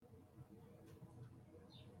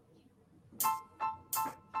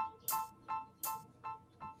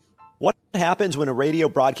happens when a radio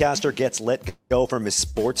broadcaster gets let go from his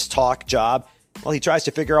sports talk job? Well, he tries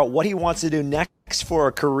to figure out what he wants to do next for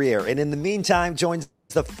a career. And in the meantime, joins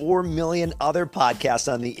the 4 million other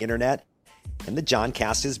podcasts on the internet. And the John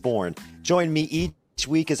Cast is born. Join me each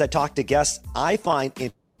week as I talk to guests I find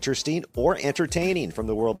interesting or entertaining from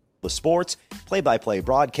the world of sports, play-by-play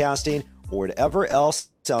broadcasting, or whatever else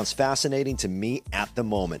sounds fascinating to me at the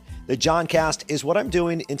moment. The John Cast is what I'm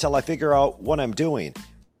doing until I figure out what I'm doing.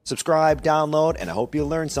 Subscribe, download, and I hope you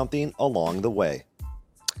learn something along the way.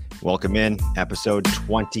 Welcome in, episode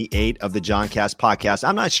 28 of the John Cast podcast.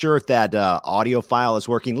 I'm not sure if that audio file is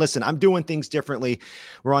working. Listen, I'm doing things differently.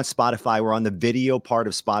 We're on Spotify. We're on the video part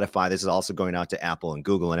of Spotify. This is also going out to Apple and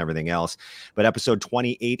Google and everything else. But episode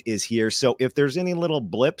 28 is here. So if there's any little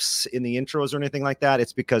blips in the intros or anything like that,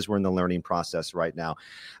 it's because we're in the learning process right now.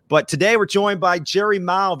 But today we're joined by Jerry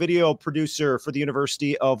Mao, video producer for the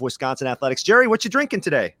University of Wisconsin Athletics. Jerry, what you drinking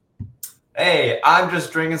today? Hey, I'm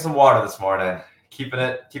just drinking some water this morning. Keeping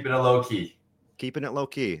it low key. Keeping it low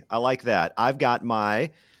key. I like that. I've got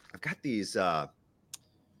these. They're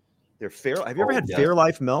Fair. Have you ever had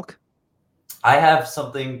Fairlife milk? I have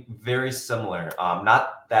something very similar.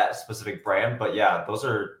 Not that specific brand, but yeah, those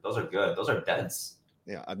are good. Those are dense.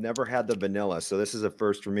 Yeah, I've never had the vanilla, so this is a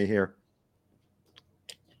first for me here.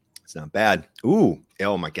 It's not bad. Ooh,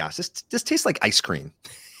 oh my gosh, this tastes like ice cream.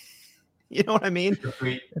 You know what I mean?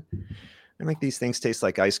 I make these things taste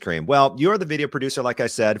like ice cream. Well, you're the video producer, like I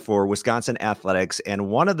said, for Wisconsin Athletics. And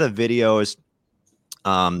one of the videos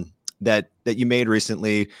that you made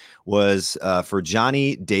recently was for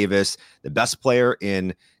Johnny Davis, the best player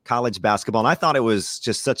in college basketball. And I thought it was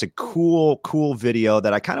just such a cool video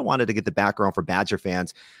that I kind of wanted to get the background for Badger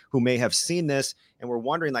fans who may have seen this and were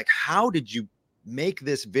wondering, like, how did you make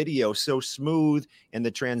this video so smooth and the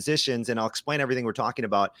transitions? And I'll explain everything we're talking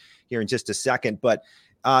about here in just a second. But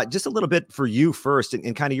just a little bit for you first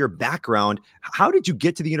and kind of your background. How did you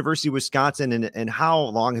get to the University of Wisconsin and how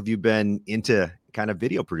long have you been into kind of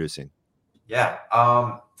video producing? Yeah.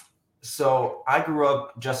 So I grew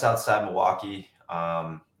up just outside Milwaukee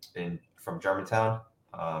from Germantown.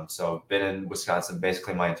 So been in Wisconsin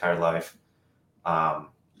basically my entire life.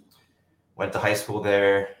 Went to high school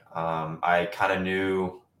there. I kind of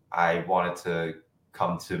knew I wanted to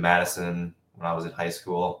come to Madison when I was in high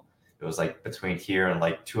school. It was like between here and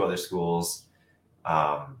like two other schools,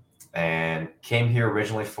 and came here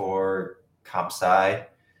originally for comp sci.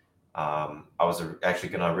 I was actually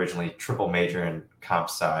going to originally triple major in comp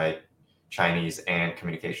sci, Chinese, and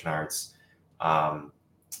communication arts.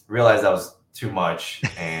 Realized that was too much,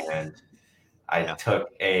 and I took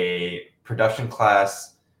a production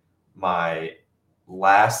class my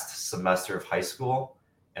last semester of high school,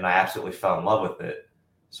 and I absolutely fell in love with it.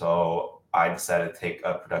 So I decided to take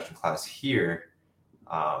a production class here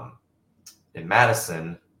in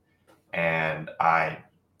Madison, and I,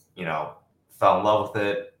 fell in love with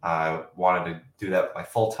it. I wanted to do that my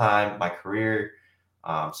full time, my career.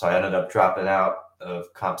 So I ended up dropping out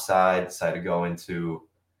of comp sci, decided to go into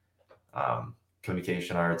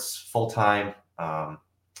communication arts full time.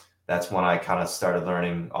 That's when I kind of started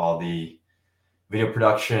learning all the video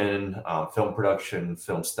production,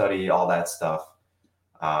 film study, all that stuff.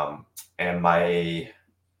 And my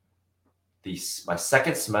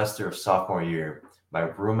second semester of sophomore year, my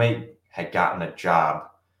roommate had gotten a job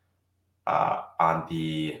on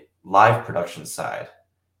the live production side,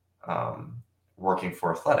 working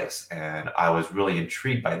for athletics, and I was really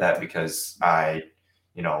intrigued by that because I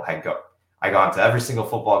gone to every single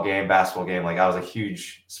football game, basketball game. Like I was a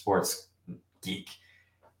huge sports geek,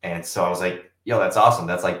 and so I was like, "Yo, that's awesome!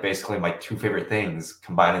 That's like basically my two favorite things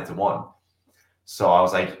combined into one." So I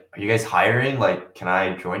was like, "Are you guys hiring? Like, can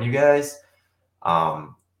I join you guys?"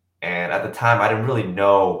 And at the time, I didn't really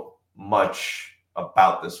know much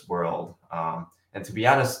about this world. And to be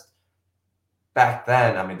honest, back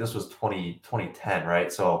then, I mean, this was 2010,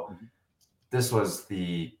 right? So this was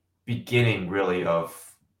the beginning, really, of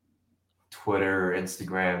Twitter,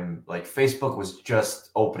 Instagram. Like Facebook was just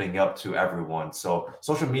opening up to everyone. So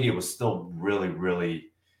social media was still really,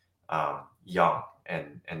 really young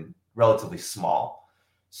and relatively small.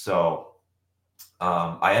 So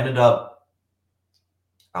I ended up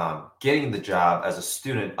getting the job as a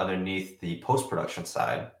student underneath the post-production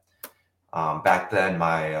side. Back then,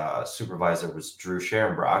 my supervisor was Drew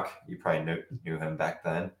Scherenbrock. You probably knew him back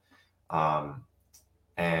then.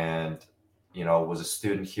 And, was a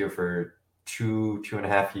student here for two and a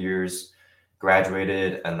half years,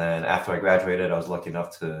 graduated. And then after I graduated, I was lucky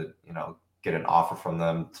enough to, get an offer from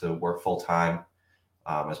them to work full time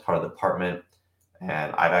as part of the department.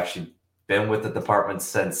 And I've actually been with the department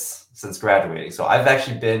since graduating. So I've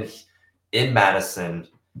actually been in Madison,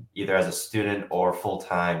 either as a student or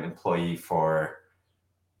full-time employee for,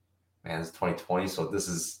 man, it's 2020. So this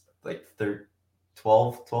is like 13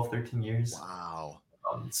 years. Wow.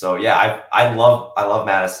 So yeah, I love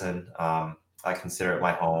Madison. I consider it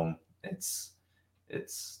my home. It's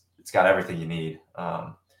got everything you need.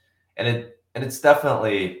 And it's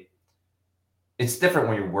definitely, it's different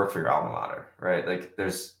when you work for your alma mater, right? Like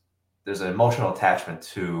there's an emotional attachment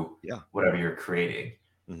to whatever you're creating.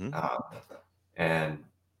 Mm-hmm. And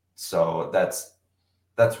so that's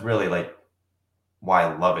really like why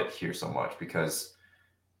I love it here so much, because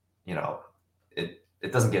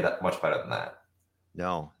it doesn't get that much better than that.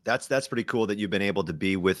 No, that's pretty cool that you've been able to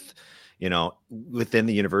be with, within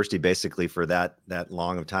the university basically for that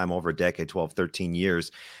long of time, over a decade, 12, 13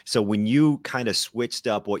 years. So when you kind of switched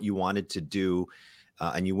up what you wanted to do,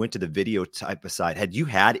 and you went to the video type of side, had you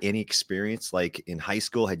had any experience like in high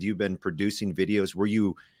school? Had you been producing videos? Were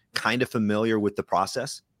you kind of familiar with the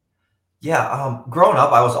process? Yeah, growing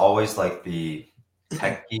up, I was always like the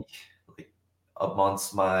tech geek. Like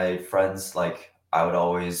amongst my friends, like I would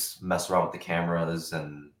always mess around with the cameras,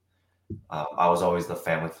 and I was always the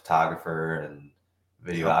family photographer and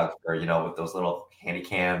videographer, with those little handy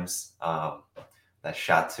cams that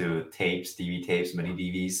shot to tapes, DV tapes, mini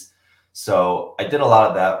DVs. So I did a lot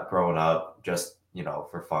of that growing up, just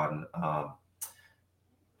for fun.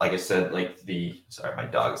 Like I said, sorry, my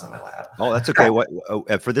dog is on my lap. Oh, that's okay.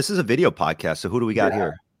 This is a video podcast. So who do we got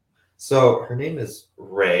here? So her name is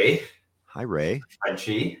Ray. Hi, Ray.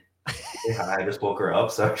 Frenchie. Hi, I just woke her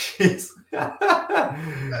up, so she's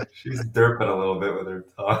derping a little bit with her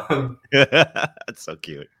tongue. That's so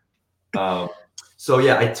cute. So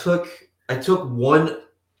yeah, I took one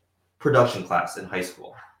production class in high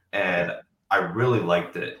school, and I really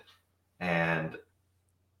liked it, and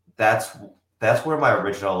that's where my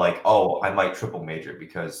original I might triple major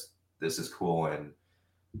because this is cool, and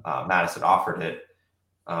Madison offered it,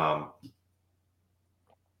 and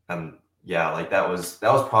yeah, that was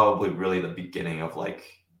probably really the beginning of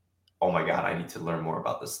oh my God, I need to learn more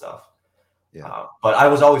about this stuff. Yeah, but I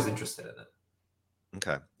was always interested in it.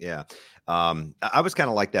 Okay, yeah, I was kind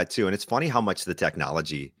of like that too, and it's funny how much the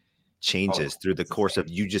technology changes through the course of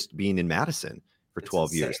you just being in Madison for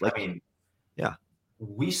 12 years. I mean,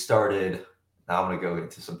 we started. Now I'm going to go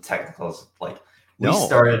into some technicals. We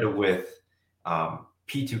started with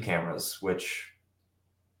P2 cameras, which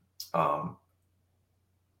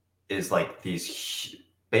is these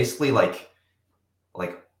basically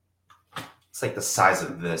it's the size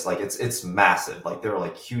of this. It's massive. They were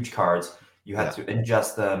huge cards. You had to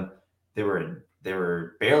ingest them. They were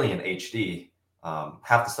barely in HD.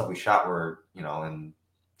 Half the stuff we shot were in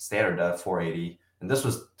standard def 480, and this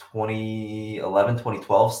was 2011,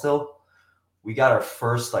 2012 still. We got our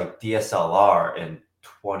first DSLR in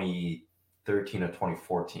 2013 or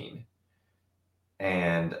 2014.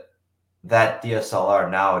 And that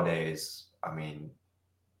DSLR nowadays, I mean,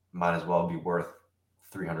 might as well be worth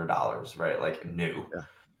 $300, right? New. Yeah.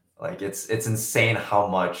 It's insane how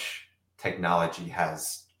much technology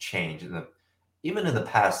has changed even in the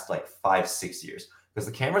past 5-6 years. Because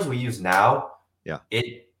the cameras we use now,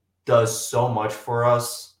 it does so much for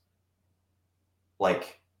us,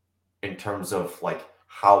 in terms of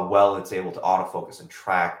how well it's able to autofocus and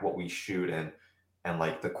track what we shoot, and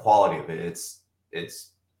the quality of it. It's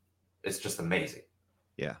just amazing.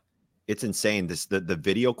 Yeah, it's insane. The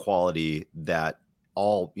video quality that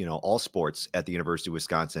all sports at the University of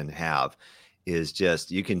Wisconsin have is just,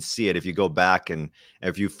 you can see it if you go back, and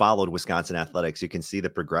if you followed Wisconsin athletics, you can see the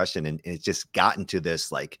progression, and it's just gotten to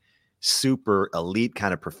this super elite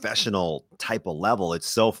kind of professional type of level. It's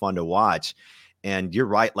so fun to watch. And you're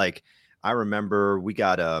right. I remember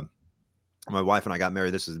my wife and I got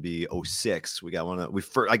married. This would be 06.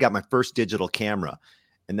 I got my first digital camera,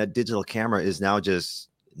 and that digital camera is now just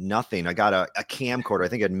nothing. I got a camcorder. I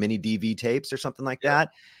think it had mini DV tapes or something like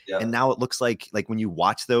that. Yeah. And now it looks like when you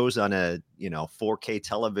watch those on a 4K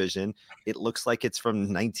television, it looks like it's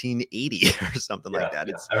from 1980 or something like that.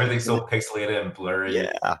 It's everything's so pixelated and blurry.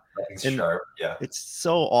 Yeah, nothing's sharp. Yeah, it's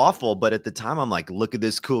so awful. But at the time, I'm like, look at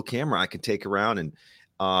this cool camera I can take around, and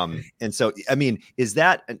so I mean, is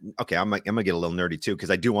that okay? I'm gonna get a little nerdy too,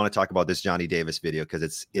 because I do want to talk about this Johnny Davis video, because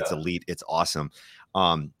it's elite. It's awesome.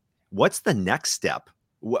 What's the next step?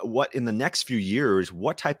 What in the next few years,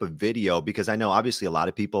 what type of video? Because I know obviously a lot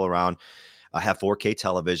of people around have 4K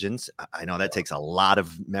televisions. I know that takes a lot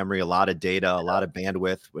of memory, a lot of data, a lot of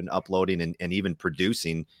bandwidth when uploading and even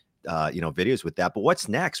producing, videos with that. But what's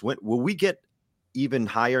next? When will we get even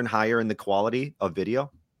higher and higher in the quality of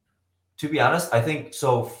video? To be honest, I think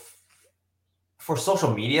so. For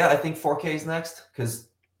social media, I think 4K is next, because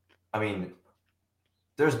I mean,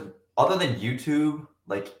 there's other than YouTube,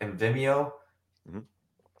 like and Vimeo, Mhm.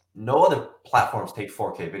 no other platforms take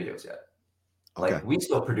 4K videos yet. Okay. Like we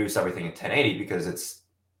still produce everything in 1080 because it's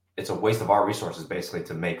a waste of our resources basically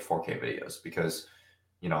to make 4K videos because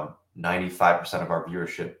 95% of our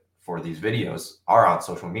viewership for these videos are on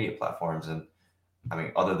social media platforms. And I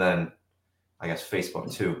mean, other than I guess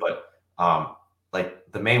Facebook too, but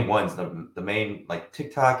like the main ones, the main like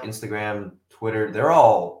TikTok, Instagram, Twitter, they're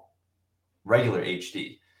all regular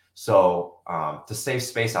HD. So to save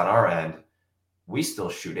space on our end, we still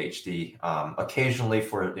shoot HD. Occasionally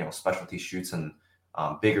for specialty shoots and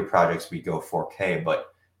bigger projects, we go 4K.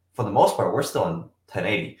 But for the most part, we're still in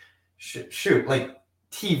 1080. Shoot, like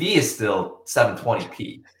TV is still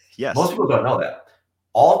 720p. Yes. Most people don't know that.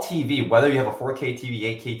 All TV, whether you have a 4K TV,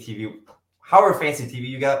 8K TV, however fancy TV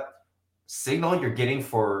you got, signal you're getting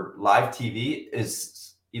for live TV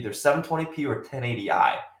is either 720p or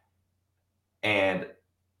 1080i. And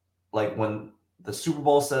like when the Super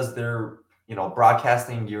Bowl says they're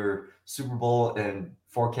broadcasting your Super Bowl in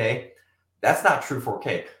 4K, that's not true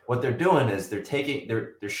 4K. What they're doing is they're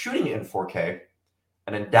shooting it in 4K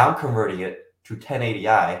and then down converting it to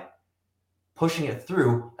 1080i, pushing it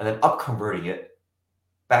through, and then up converting it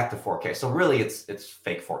back to 4K. So really, it's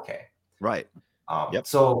fake 4K. Right. Yep.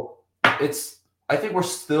 So I think we're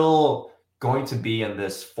still going to be in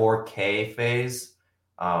this 4K phase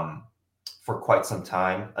for quite some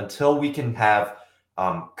time until we can have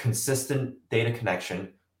consistent data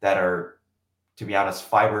connection that are, to be honest,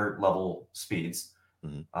 fiber level speeds.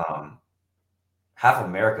 Mm-hmm. Half of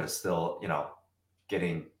America is still,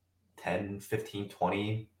 getting 10, 15,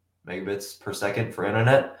 20 megabits per second for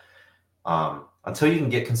internet. Until you can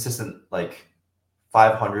get consistent, like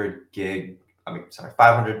 500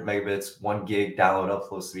 megabits, 1 gig download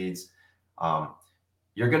upload speeds,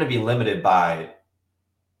 you're going to be limited by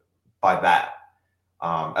that.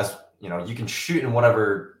 As you can shoot in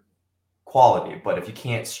whatever quality, but if you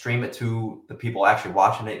can't stream it to the people actually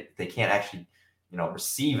watching it, they can't actually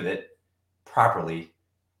receive it properly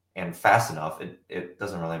and fast enough, it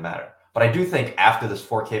doesn't really matter. But I do think after this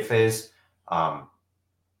 4K phase, it'll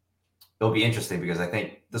be interesting because I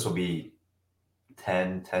think this will be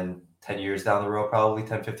 10 years down the road, probably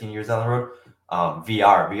 10, 15 years down the road.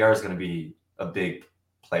 VR is going to be a big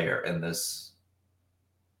player in this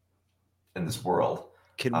world.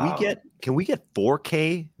 Can we get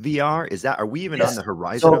 4K VR? Are we even on the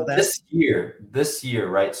horizon so of that? This year,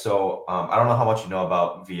 right? So I don't know how much you know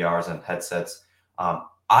about VRs and headsets.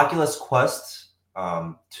 Oculus Quest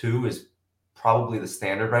 2 is probably the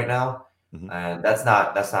standard right now, and that's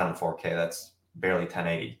not in 4K. That's barely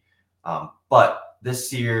 1080. But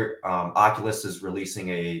this year, Oculus is releasing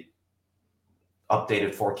a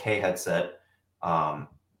updated 4K headset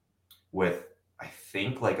with I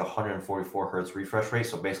think like 144 hertz refresh rate.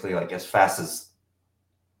 So basically like as fast as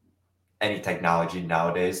any technology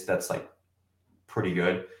nowadays. That's like pretty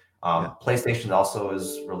good. PlayStation also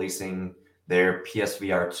is releasing their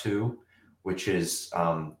PSVR 2, which is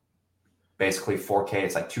basically 4K.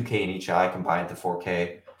 It's like 2K in each eye combined to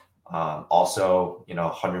 4K. Also,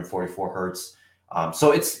 144 hertz.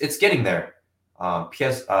 So it's getting there.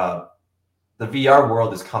 The VR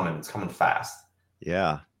world is coming. It's coming fast.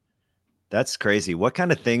 Yeah. That's crazy. What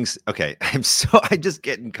kind of things? Okay, I'm just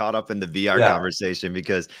getting caught up in the VR conversation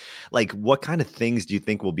because, like, what kind of things do you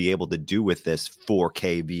think we'll be able to do with this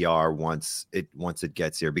 4K VR once it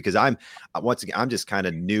gets here? Because I'm just kind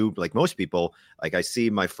of new, like most people. Like I see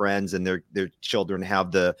my friends and their children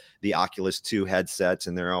have the Oculus 2 headsets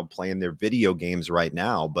and they're all playing their video games right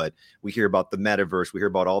now. But we hear about the metaverse, we hear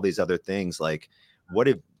about all these other things. Like,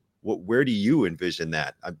 where do you envision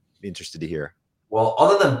that? I'm interested to hear. Well,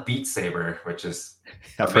 other than Beat Saber, which is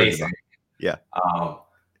amazing, yeah.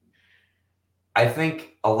 I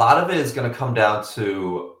think a lot of it is going to come down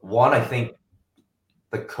to one. I think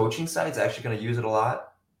the coaching side is actually going to use it a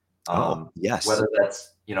lot. Yes. Whether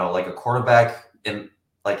that's like a quarterback in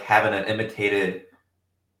like having an imitated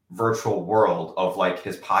virtual world of like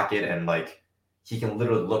his pocket and like he can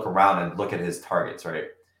literally look around and look at his targets, right?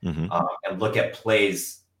 Mm-hmm. And look at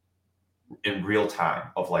plays in real time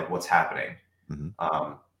of like what's happening.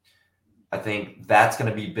 Mm-hmm. I think that's going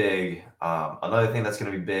to be big. Another thing that's going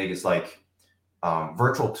to be big is like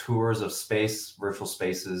virtual tours of space, virtual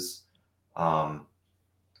spaces.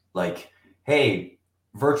 Like, hey,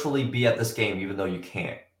 virtually be at this game even though you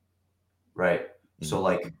can't, right? Mm-hmm. So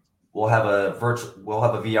like we'll have a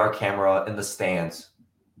VR camera in the stands.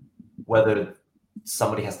 Whether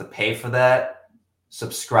somebody has to pay for that,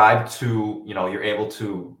 subscribe to, you're able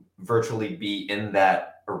to virtually be in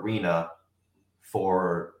that arena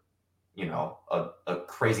for a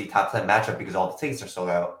crazy top 10 matchup because all the tickets are sold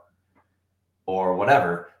out or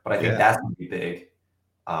whatever. But I think that's going to be big.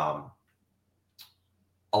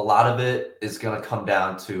 A lot of it is going to come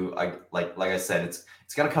down to, like I said, it's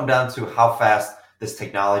going to come down to how fast this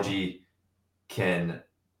technology can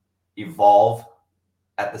evolve.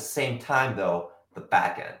 At the same time, though, the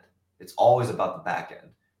back end. It's always about the back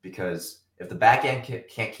end, because if the back end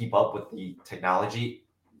can't keep up with the technology,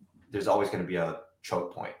 there's always going to be a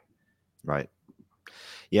choke point. Right.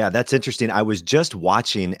 Yeah, that's interesting. I was just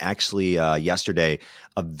watching actually yesterday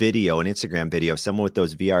an Instagram video of someone with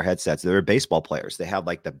those VR headsets. They're baseball players. They have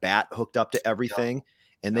like the bat hooked up to everything,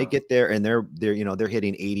 and they get there and they're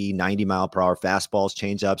hitting 80, 90 mile per hour fastballs,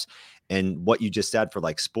 changeups. And what you just said for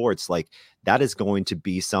like sports, like that is going to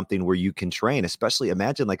be something where you can train, especially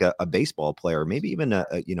imagine like a baseball player, maybe even a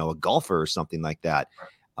golfer or something like that.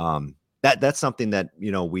 That's something that,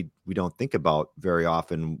 we don't think about very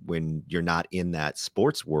often when you're not in that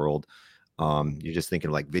sports world. You're just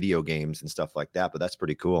thinking like video games and stuff like that, but that's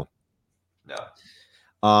pretty cool. Yeah.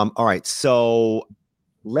 All right. So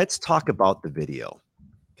let's talk about the video.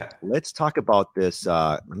 Okay. Let's talk about this.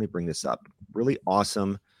 Let me bring this up. Really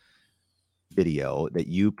awesome video that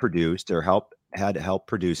you produced or had help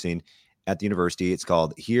producing at the university. It's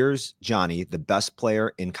called Here's Johnny, the Best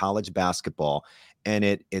Player in College Basketball. And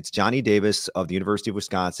it's Johnny Davis of the University of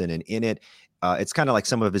Wisconsin. And in it, it's kind of like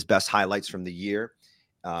some of his best highlights from the year,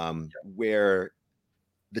 where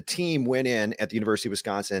the team went in at the University of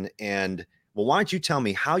Wisconsin. And well, why don't you tell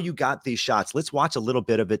me how you got these shots? Let's watch a little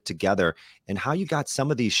bit of it together and how you got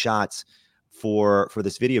some of these shots for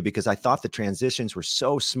this video, because I thought the transitions were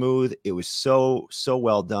so smooth. It was so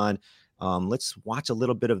well done. Let's watch a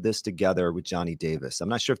little bit of this together with Johnny Davis. I'm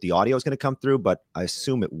not sure if the audio is going to come through, but I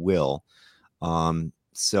assume it will.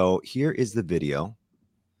 So here is the video.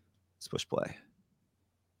 Let's push play.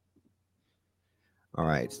 All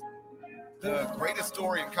right. The greatest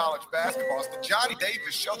story in college basketball is the Johnny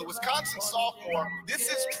Davis show, the Wisconsin sophomore. This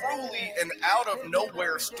is truly an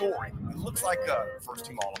out-of-nowhere story. It looks like a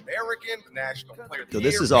first-team All-American, the National Player of the So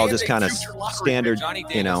this Year, is all and just a kind of future lottery standard,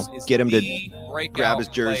 pick. get him to grab his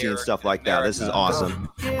jersey and stuff like that. This is awesome.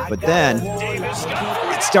 But then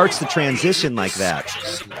it starts to transition like that.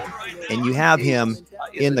 And you have him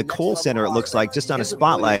in the Kohl Center, it looks like, just on a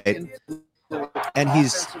spotlight. And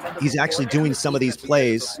he's actually doing some of these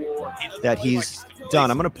plays that he's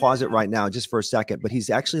done. I'm going to pause it right now just for a second, but he's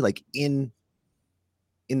actually like in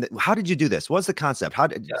the, how did you do this? What was the concept? How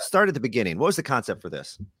did start at the beginning? What was the concept for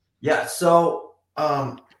this? Yeah. So,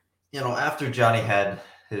 after Johnny had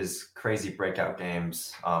his crazy breakout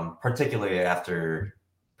games, particularly after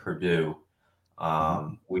Purdue,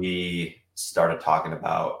 we started talking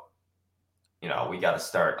about, we got to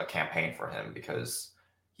start a campaign for him because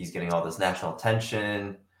he's getting all this national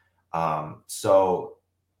attention. So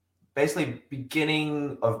basically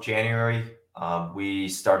beginning of January, we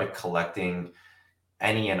started collecting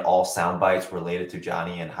any and all sound bites related to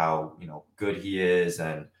Johnny and how, good he is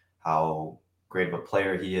and how great of a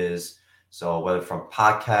player he is. So whether from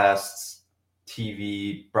podcasts,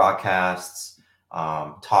 TV broadcasts,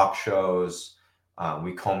 talk shows,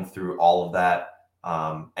 we combed through all of that.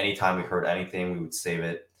 Anytime we heard anything, we would save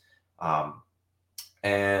it.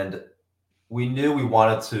 And we knew we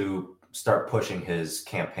wanted to start pushing his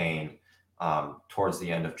campaign towards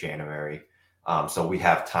the end of January. So we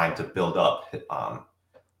have time to build up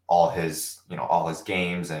all his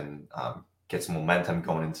games and get some momentum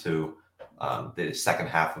going into the second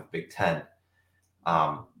half of Big Ten.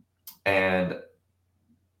 And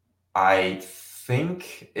I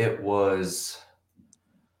think it was,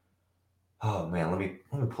 oh man, let me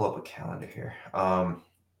pull up a calendar here.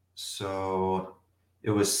 So it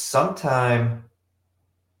was sometime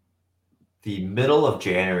the middle of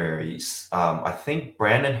January. I think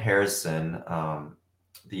Brandon Harrison,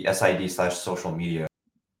 the SID/social media,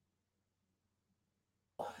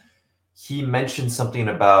 he mentioned something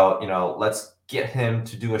about, let's get him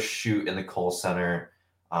to do a shoot in the Kohl Center.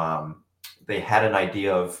 They had an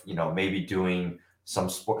idea of, maybe doing some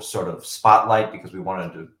sort of spotlight because we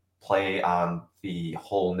wanted to play on the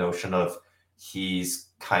whole notion of he's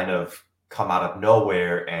kind of come out of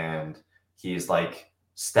nowhere and he's like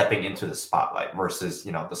stepping into the spotlight versus,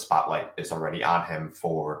 the spotlight is already on him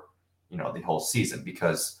for, the whole season,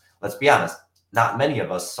 because let's be honest, not many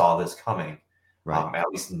of us saw this coming, right? At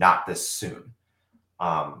least not this soon.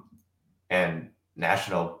 And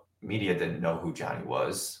national media didn't know who Johnny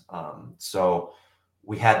was. So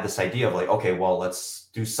we had this idea of like, okay, well, let's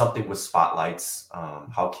do something with spotlights.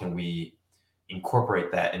 How can we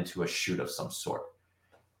incorporate that into a shoot of some sort?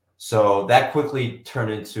 So that quickly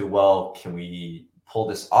turned into, well, can we pull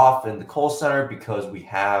this off in the Kohl Center because we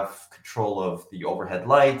have control of the overhead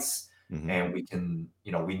lights, and we can,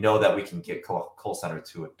 we know that we can get Kohl Center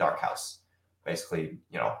to a dark house, basically,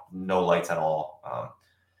 no lights at all.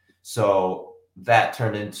 So that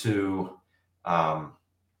turned into, all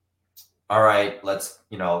right, let's,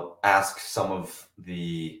 ask some of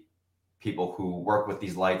the people who work with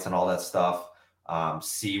these lights and all that stuff,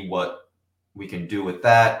 see what we can do with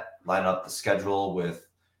that, line up the schedule with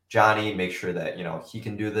Johnny, make sure that, he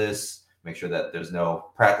can do this, make sure that there's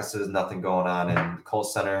no practices, nothing going on in the Kohl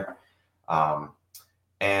Center.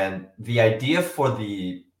 And the idea for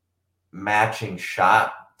the matching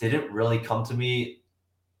shot didn't really come to me.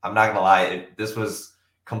 I'm not going to lie. This was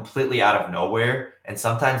completely out of nowhere. And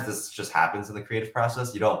sometimes this just happens in the creative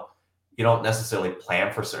process. You don't necessarily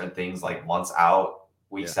plan for certain things like months out,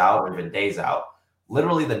 weeks out, or even days out.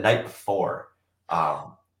 Literally the night before,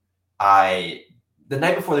 the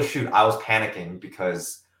night before the shoot, I was panicking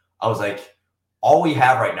because I was like, all we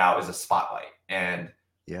have right now is a spotlight. And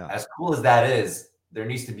as cool as that is, there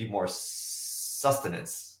needs to be more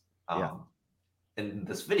sustenance in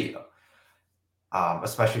this video,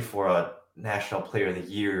 especially for a National Player of the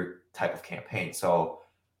Year type of campaign. So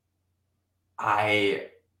to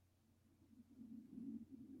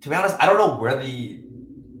be honest, I don't know where the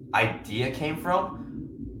idea came from.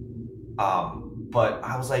 But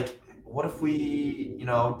I was like, what if we,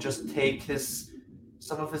 just take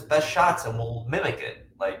some of his best shots and we'll mimic it,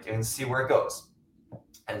 and see where it goes.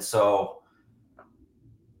 And so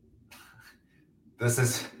this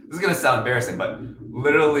is going to sound embarrassing, but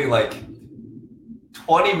literally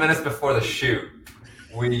 20 minutes before the shoot,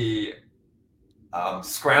 we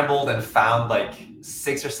scrambled and found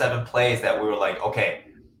 6 or 7 plays that we were like, okay,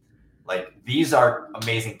 these are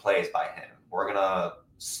amazing plays by him. We're going to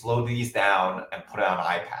slow these down and put it on an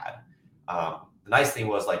iPad. The nice thing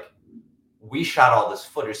was we shot all this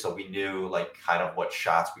footage, so we knew kind of what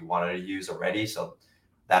shots we wanted to use already. So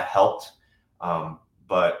that helped.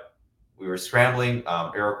 But we were scrambling,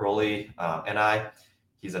 Eric Rowley and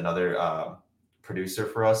he's another producer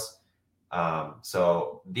for us.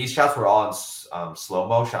 So these shots were all in slow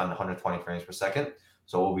mo, shot in 120 frames per second.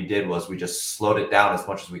 So what we did was we just slowed it down as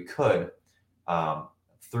much as we could,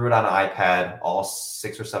 threw it on an iPad, all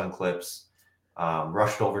 6 or 7 clips,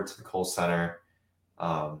 rushed over to the Kohl Center.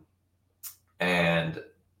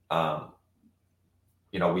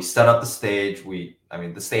 We set up the stage. The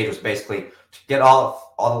stage was basically to get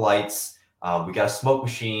all the lights. We got a smoke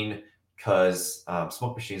machine because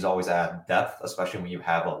smoke machines always add depth, especially when you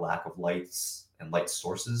have a lack of lights and light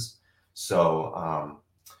sources. So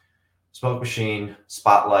smoke machine,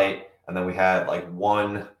 spotlight, and then we had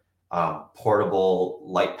one portable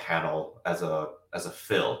light panel as a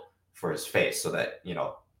fill for his face so that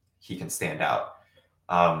he can stand out.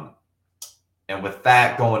 And with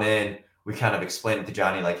that going in, we kind of explained it to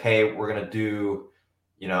Johnny hey, we're gonna do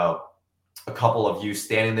a couple of you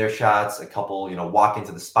standing there shots, a couple walk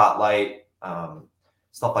into the spotlight,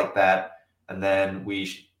 stuff like that. And then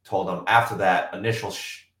we told him after that initial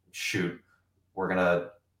shoot, we're gonna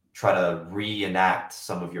try to reenact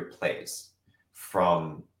some of your plays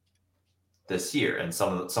from this year and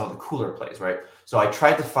some of the cooler plays, right? So I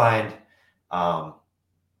tried to find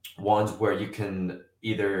ones where you can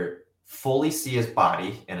either fully see his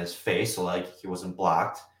body and his face, so he wasn't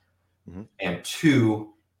blocked, and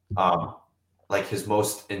 2, his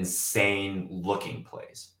most insane looking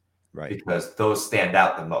plays, right? Because those stand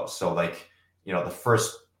out the most. So the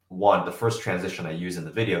first transition I used in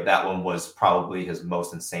the video, that one was probably his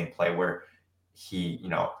most insane play where he,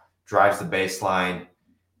 drives the baseline,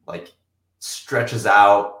 stretches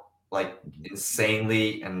out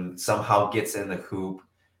insanely and somehow gets in the hoop.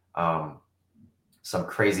 Some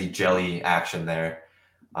crazy jelly action there.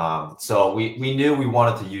 So we knew we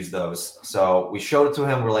wanted to use those. So we showed it to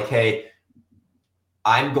him. We're like, hey,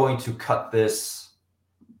 I'm going to cut this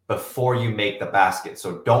before you make the basket.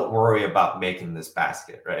 So don't worry about making this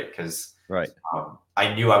basket, right? Because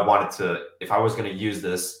I knew I wanted to, if I was going to use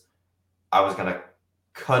this, I was going to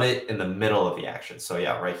cut it in the middle of the action. So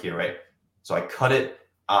right here, right? So I cut it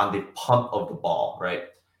on the pump of the ball, right?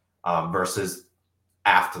 Versus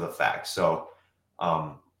after the fact. So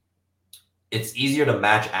it's easier to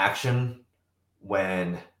match action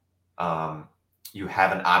when you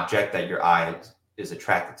have an object that your eye is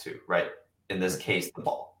attracted to, right? In this case, the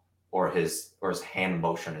ball or his hand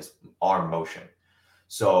motion, his arm motion.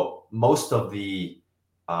 So most of the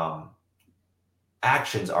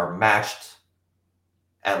actions are matched,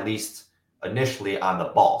 at least initially, on the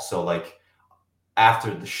ball. So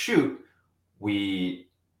after the shoot,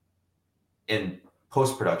 in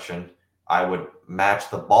post-production, I would match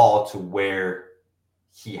the ball to where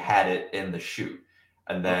he had it in the shoot.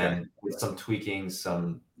 And then with some tweaking,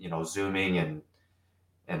 some, zooming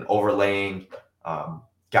and overlaying,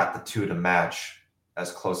 got the two to match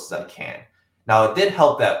as close as I can. Now, it did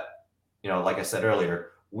help that, like I said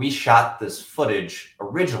earlier, we shot this footage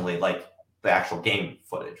originally, like the actual game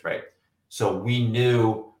footage, right? So we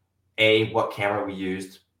knew A, what camera we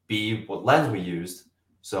used, B, what lens we used.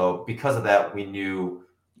 So because of that, we knew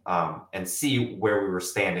and C, where we were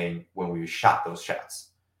standing when we shot those shots.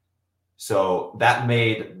 So that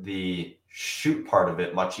made the shoot part of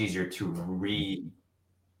it much easier to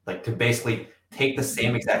to basically take the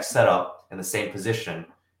same exact setup in the same position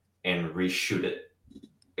and reshoot it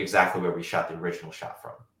exactly where we shot the original shot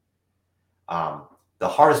from. The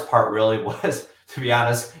hardest part really was, to be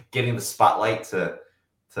honest, getting the spotlight to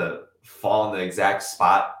fall in the exact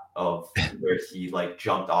spot of where he like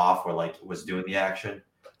jumped off or like was doing the action.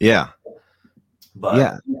 Yeah.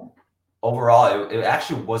 But overall, it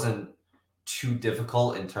actually wasn't too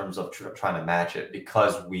difficult in terms of trying to match it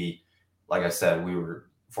because we, like I said, we were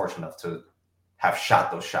fortunate enough to have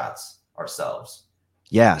shot those shots ourselves.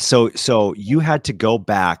 Yeah. So you had to go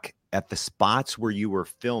back at the spots where you were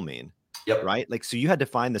filming. Yep. Right. Like, so you had to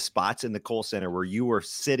find the spots in the Kohl Center where you were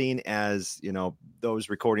sitting as, those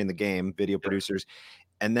recording the game, video producers.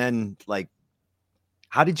 And then like,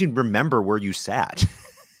 how did you remember where you sat?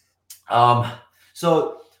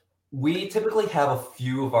 So we typically have a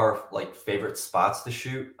few of our like favorite spots to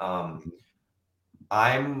shoot. I'm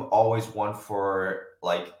always one for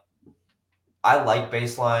like, I like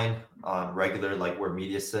baseline on regular, like where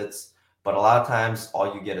media sits, but a lot of times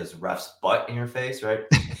all you get is ref's butt in your face, right?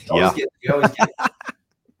 You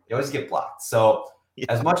always get blocked. So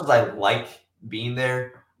as much as I like being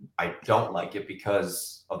there, I don't like it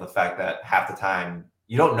because of the fact that half the time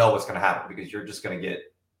you don't know what's going to happen because you're just going to get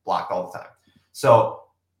blocked all the time. So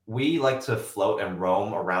we like to float and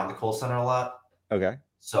roam around the Kohl Center a lot. Okay.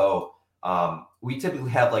 So we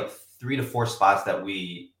typically have like 3 to 4 spots that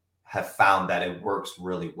we have found that it works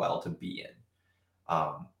really well to be in.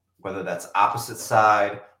 Whether that's opposite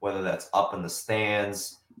side, whether that's up in the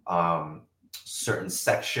stands, certain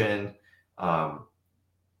section.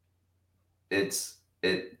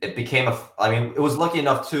 It became it was lucky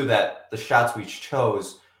enough too that the shots we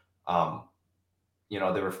chose, they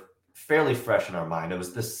were fairly fresh in our mind. It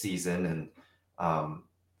was this season, and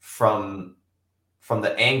from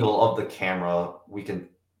the angle of the camera, we can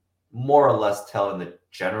more or less tell in the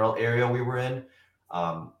general area we were in.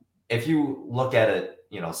 If you look at it,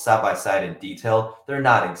 side by side in detail, they're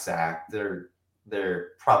not exact. They're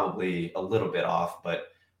probably a little bit off, but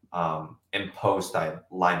in post, I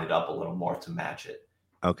lined it up a little more to match it.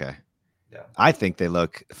 Okay. Yeah. I think they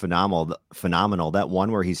look phenomenal. That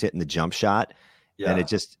one where he's hitting the jump shot, and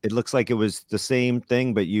it looks like it was the same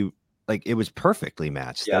thing, but it was perfectly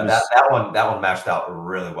matched. Yeah, that one matched out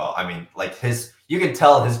really well. I mean, like you can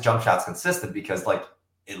tell his jump shot's consistent because like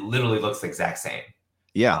it literally looks the exact same.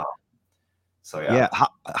 Yeah. Yeah.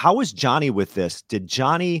 How was Johnny with this? Did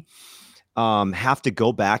Johnny have to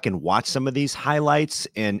go back and watch some of these highlights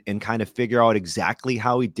and kind of figure out exactly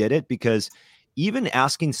how he did it? Because even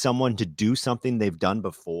asking someone to do something they've done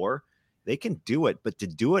before, they can do it, but to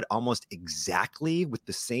do it almost exactly with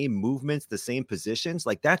the same movements, the same positions,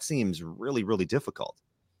 like that seems really, really difficult.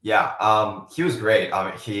 Yeah. He was great.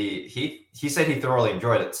 He said he thoroughly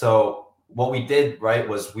enjoyed it. So what we did, right,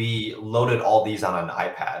 was we loaded all these on an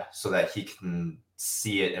iPad so that he can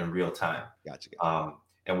see it in real time. Gotcha.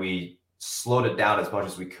 And we slowed it down as much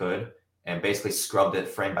as we could and basically scrubbed it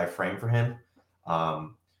frame by frame for him.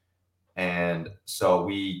 And so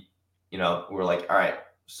we were like, all right,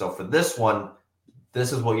 so for this one,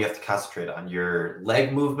 this is what you have to concentrate on: your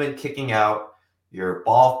leg movement, kicking out, your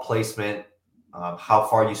ball placement, how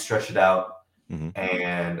far you stretch it out,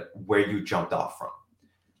 and where you jumped off from.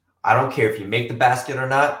 I don't care if you make the basket or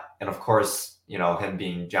not. And of course, him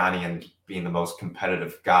being Johnny and being the most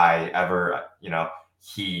competitive guy ever,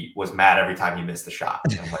 he was mad every time he missed the shot.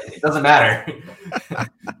 And I'm like, it doesn't matter.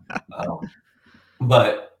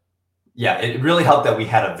 But yeah, it really helped that we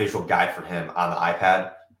had a visual guide for him on the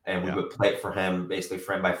iPad, and we would play it for him basically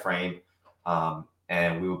frame by frame.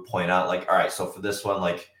 And we would point out like, all right, so for this one,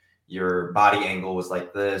 like your body angle was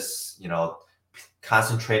like this,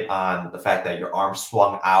 concentrate on the fact that your arm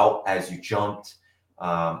swung out as you jumped,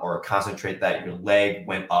 or concentrate that your leg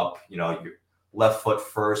went up, your left foot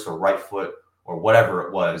first or right foot or whatever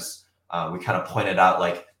it was. We kind of pointed out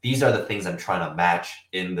like, these are the things I'm trying to match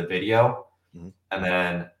in the video. And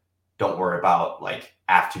then don't worry about like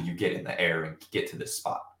after you get in the air and get to this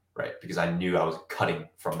spot, right? Because I knew I was cutting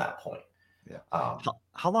from that point. Yeah.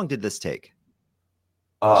 How long did this take?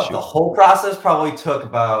 The whole process probably took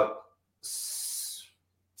about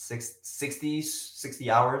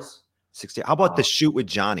 60 hours. 60. How about the shoot with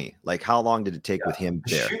Johnny? Like, how long did it take with him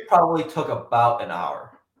The there? shoot probably took about an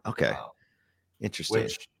hour. Okay. Interesting.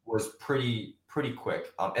 Which was pretty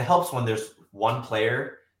quick. It helps when there's one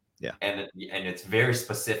player. Yeah. And it's very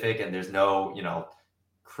specific and there's no,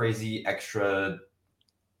 crazy extra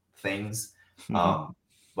things.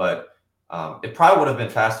 But it probably would have been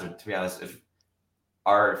faster, to be honest, if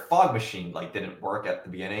our fog machine didn't work at the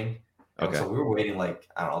beginning. Okay. So we were waiting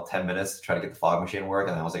 10 minutes to try to get the fog machine to work.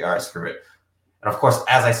 And I was like, all right, screw it. And of course,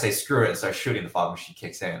 as I say screw it and start shooting, the fog machine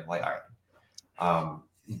kicks in. I'm like, all right.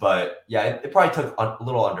 But yeah, it probably took a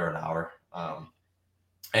little under an hour.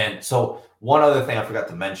 And so one other thing I forgot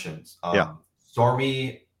to mention,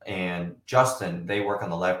 Stormy and Justin, they work on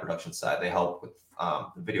the live production side. They help with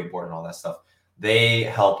the video board and all that stuff. They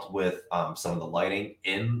helped with some of the lighting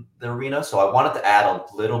in the arena. So I wanted to add a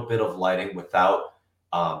little bit of lighting without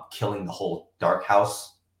killing the whole dark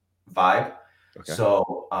house vibe. Okay.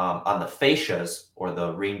 So on the fascias, or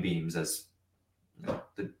the ring beams, as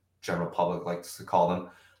the general public likes to call them,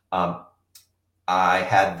 I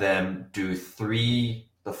had them do 3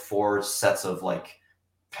 to 4 sets of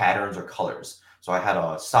patterns or colors. So I had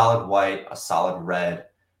a solid white, a solid red,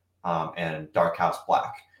 and dark house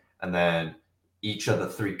black. And then each of the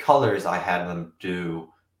 3 colors, I had them do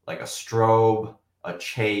a strobe, a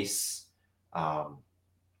chase,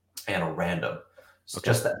 and a random. So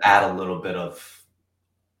just to add a little bit of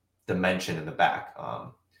dimension in the back.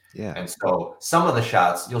 And so some of the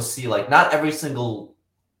shots you'll see, not every single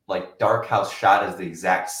dark house shot is the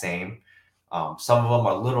exact same. Some of them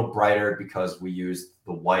are a little brighter because we use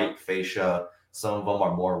the white fascia. Some of them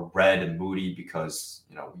are more red and moody because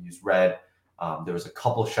we use red. There was a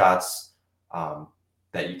couple shots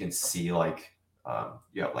that you can see you have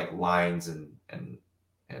lines and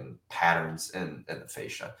patterns in the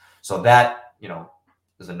fascia. So that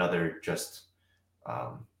is another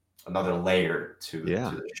another layer to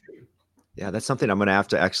the shoot. Yeah, that's something I'm gonna have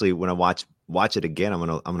to actually, when I watch it again, I'm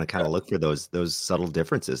gonna kind of look for those subtle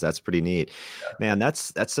differences. That's pretty neat. Yeah. Man,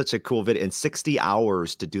 that's such a cool video. And 60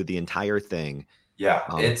 hours to do the entire thing. Yeah,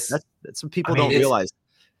 that's what people don't realize.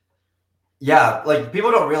 Yeah,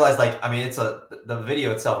 people don't realize, the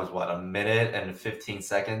video itself is what, 1 minute and 15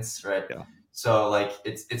 seconds, right? Yeah. So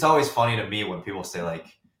it's always funny to me when people say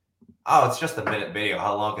oh, it's just a minute video,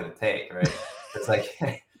 how long can it take, right? It's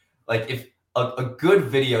if a good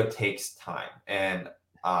video takes time, and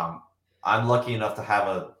I'm lucky enough to have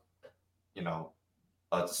a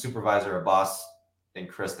supervisor, a boss in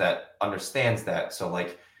Chris that understands that. So I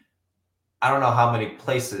don't know how many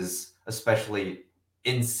places, especially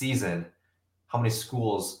in season, how many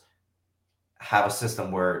schools have a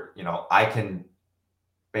system where, I can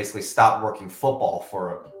basically stop working football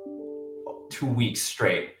for 2 weeks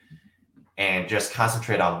straight and just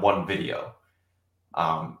concentrate on one video.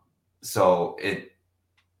 So it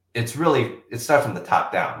starts from the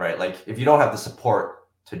top down, right? If you don't have the support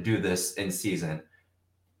to do this in season,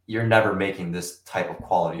 you're never making this type of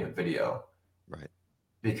quality of video. Right.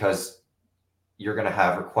 Because you're going to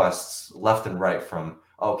have requests left and right from,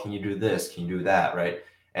 oh, can you do this? Can you do that? Right.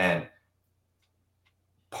 And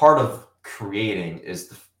part of creating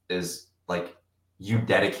is you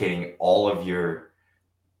dedicating all of your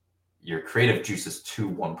creative juices to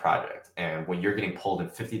one project. And when you're getting pulled in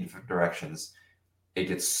 50 different directions, it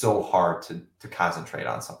gets so hard to concentrate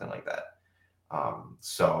on something like that.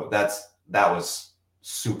 So that was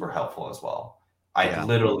super helpful as well.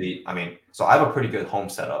 So I have a pretty good home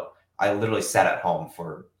setup. I literally sat at home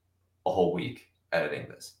for a whole week editing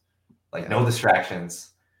this. No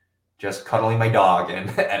distractions, just cuddling my dog and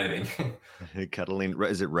editing. Cuddling,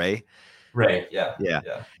 is it Ray? Ray, yeah.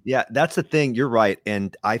 Yeah, that's the thing. You're right.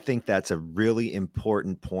 And I think that's a really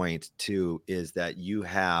important point too, is that you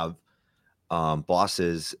have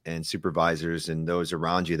bosses and supervisors and those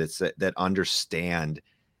around you that understand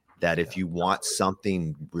that if you want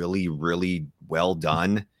something really, really well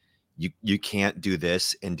done, you can't do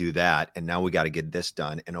this and do that. And now we got to get this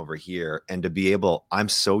done and over here. And to be able, I'm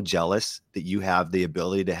so jealous that you have the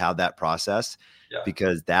ability to have that process,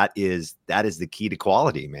 because that is the key to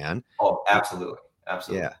quality, man. Oh, absolutely.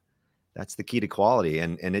 Absolutely. Yeah. That's the key to quality.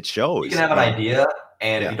 And it shows. You can have an idea,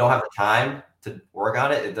 and if you don't have the time to work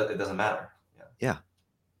on it, it doesn't matter. Yeah,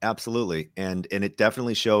 absolutely. And it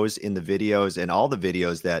definitely shows in the videos and all the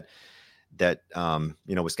videos that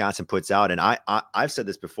Wisconsin puts out. And I've said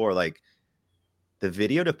this before, the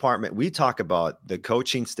video department, we talk about the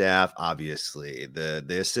coaching staff, obviously,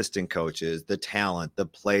 the assistant coaches, the talent, the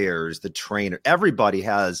players, the trainer, everybody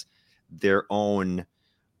has their own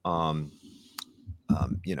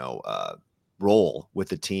role with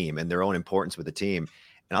the team and their own importance with the team.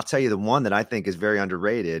 And I'll tell you, the one that I think is very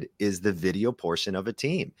underrated is the video portion of a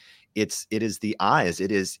team. It is the eyes.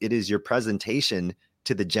 It is your presentation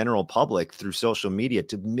to the general public through social media,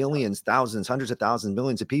 to millions, thousands, hundreds of thousands,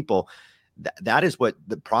 millions of people. That is what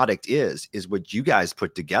the product is what you guys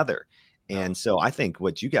put together. And so I think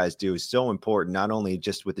what you guys do is so important, not only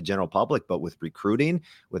just with the general public, but with recruiting,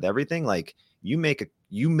 with everything. Like you make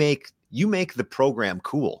the program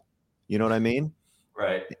cool. You know what I mean?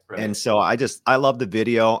 Right. And so I love the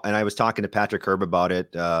video. And I was talking to Patrick Herb about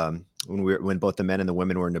it when both the men and the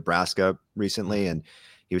women were in Nebraska recently. And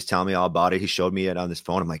he was telling me all about it. He showed me it on his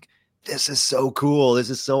phone. I'm like, this is so cool. This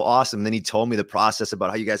is so awesome. And then he told me the process about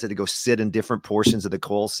how you guys had to go sit in different portions of the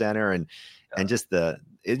Kohl Center and just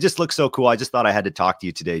it just looks so cool. I just thought I had to talk to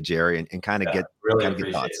you today, Jerry, and kind of get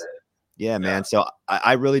thoughts. It. Yeah, man. So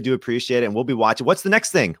I really do appreciate it. And we'll be watching. What's the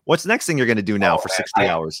next thing? What's the next thing you're going to do now for 60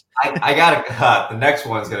 hours? I got to the next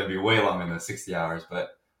one's going to be way longer than 60 hours,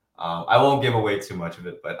 but I won't give away too much of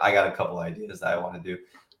it, but I got a couple ideas that I want to do.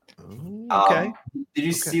 Okay. Did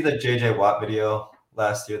you see the JJ Watt video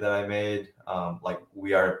last year that I made? Like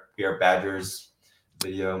we are Badgers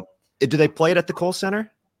video. Do they play it at the Kohl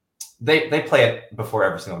Center? They play it before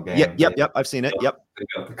every single game. Yep. I've seen it. Yep. They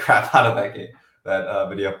got the crap out of that game, that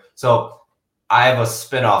video. So I have a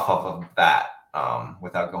spinoff of that,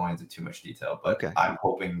 without going into too much detail, but I'm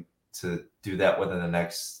hoping to do that within the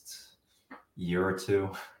next year or two.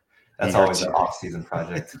 That's always an off-season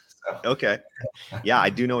project. So. Okay. Yeah, I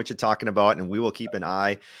do know what you're talking about, and we will keep an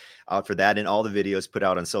eye out for that and all the videos put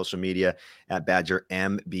out on social media at Badger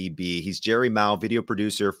MBB. He's Jerry Mao, video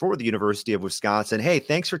producer for the University of Wisconsin. Hey,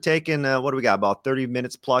 thanks for taking, what do we got, about 30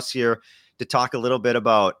 minutes plus here to talk a little bit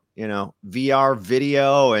about, VR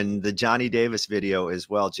video and the Johnny Davis video as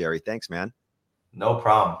well, Jerry. Thanks, man. No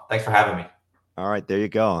problem. Thanks for having me. All right, there you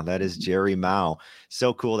go. That is Jerry Mao.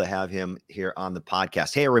 So cool to have him here on the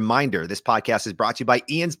podcast. Hey, a reminder, this podcast is brought to you by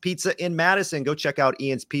Ian's Pizza in Madison. Go check out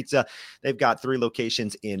Ian's Pizza. They've got 3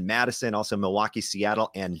 locations in Madison, also Milwaukee,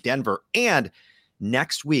 Seattle, and Denver. And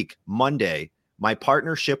next week, Monday, my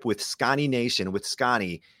partnership with Scani Nation, with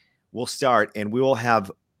Scani, will start, and we will have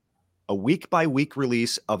a week-by-week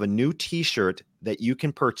release of a new T-shirt that you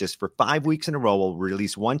can purchase for 5 weeks in a row. We'll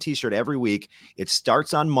release one T-shirt every week. It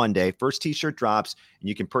starts on Monday. First T-shirt drops, and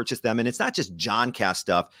you can purchase them. And it's not just JohnCast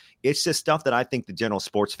stuff. It's just stuff that I think the general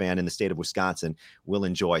sports fan in the state of Wisconsin will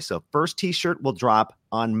enjoy. So first T-shirt will drop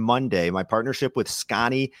on Monday. My partnership with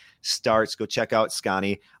Scani starts. Go check out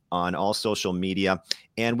Scani on all social media.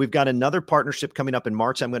 And we've got another partnership coming up in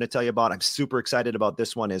March I'm going to tell you about. I'm super excited about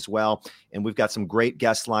this one as well. And we've got some great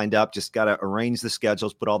guests lined up. Just got to arrange the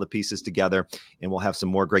schedules, put all the pieces together, and we'll have some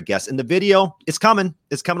more great guests. And the video is coming.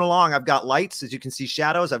 It's coming along. I've got lights, as you can see,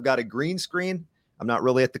 shadows. I've got a green screen. I'm not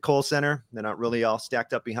really at the Kohl Center. They're not really all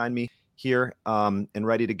stacked up behind me here and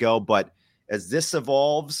ready to go. But as this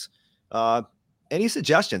evolves, any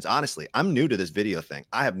suggestions? Honestly, I'm new to this video thing.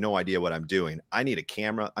 I have no idea what I'm doing. I need a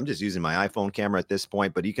camera. I'm just using my iPhone camera at this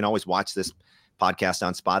point, but you can always watch this podcast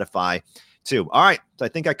on Spotify too. All right. So I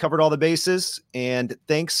think I covered all the bases, and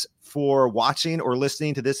thanks for watching or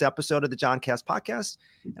listening to this episode of the JohnCast podcast,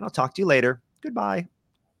 and I'll talk to you later. Goodbye.